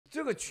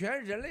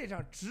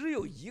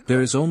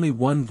There is only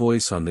one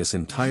voice on this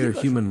entire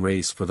human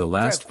race for the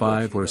last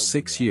 5 or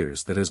 6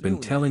 years that has been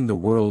telling the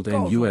world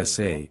and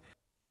USA,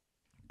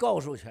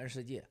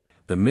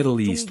 the Middle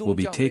East will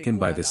be taken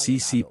by the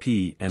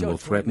CCP and will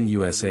threaten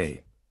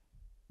USA.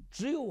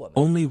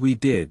 Only we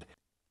did.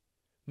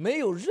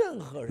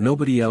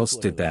 Nobody else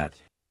did that.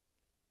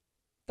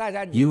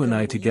 You and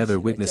I together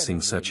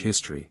witnessing such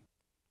history.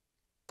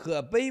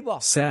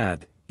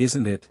 Sad,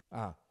 isn't it?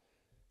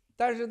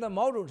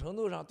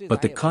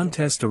 But the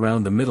contest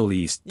around the Middle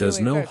East does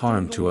no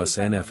harm to us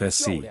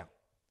NFSC.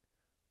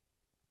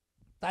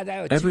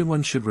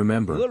 Everyone should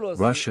remember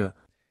Russia,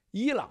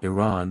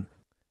 Iran,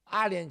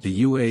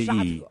 the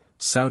UAE,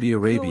 Saudi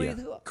Arabia,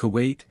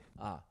 Kuwait,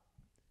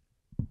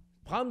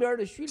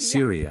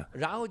 Syria,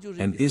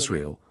 and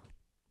Israel.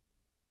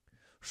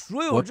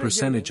 What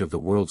percentage of the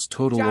world's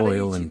total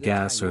oil and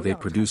gas are they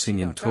producing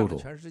in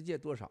total?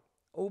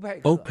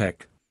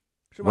 OPEC.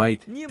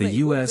 Right, the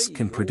US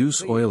can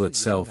produce oil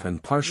itself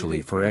and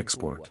partially for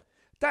export.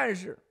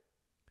 But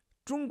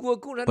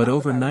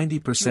over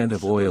 90%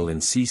 of oil in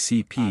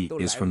CCP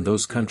is from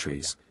those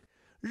countries.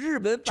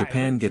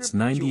 Japan gets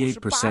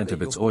 98%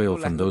 of its oil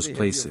from those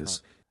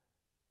places.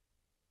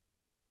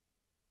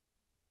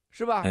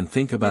 And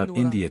think about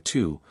India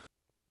too.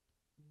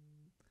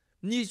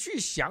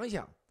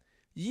 Asia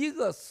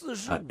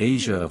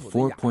of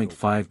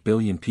 4.5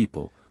 billion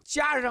people,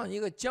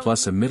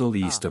 plus a Middle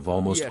East of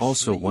almost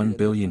also 1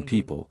 billion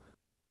people,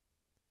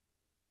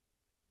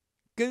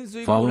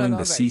 following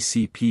the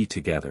CCP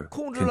together,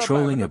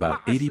 controlling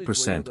about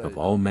 80% of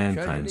all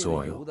mankind's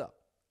oil.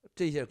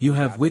 You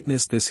have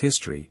witnessed this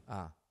history.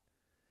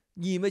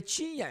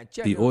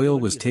 The oil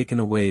was taken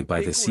away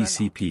by the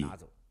CCP.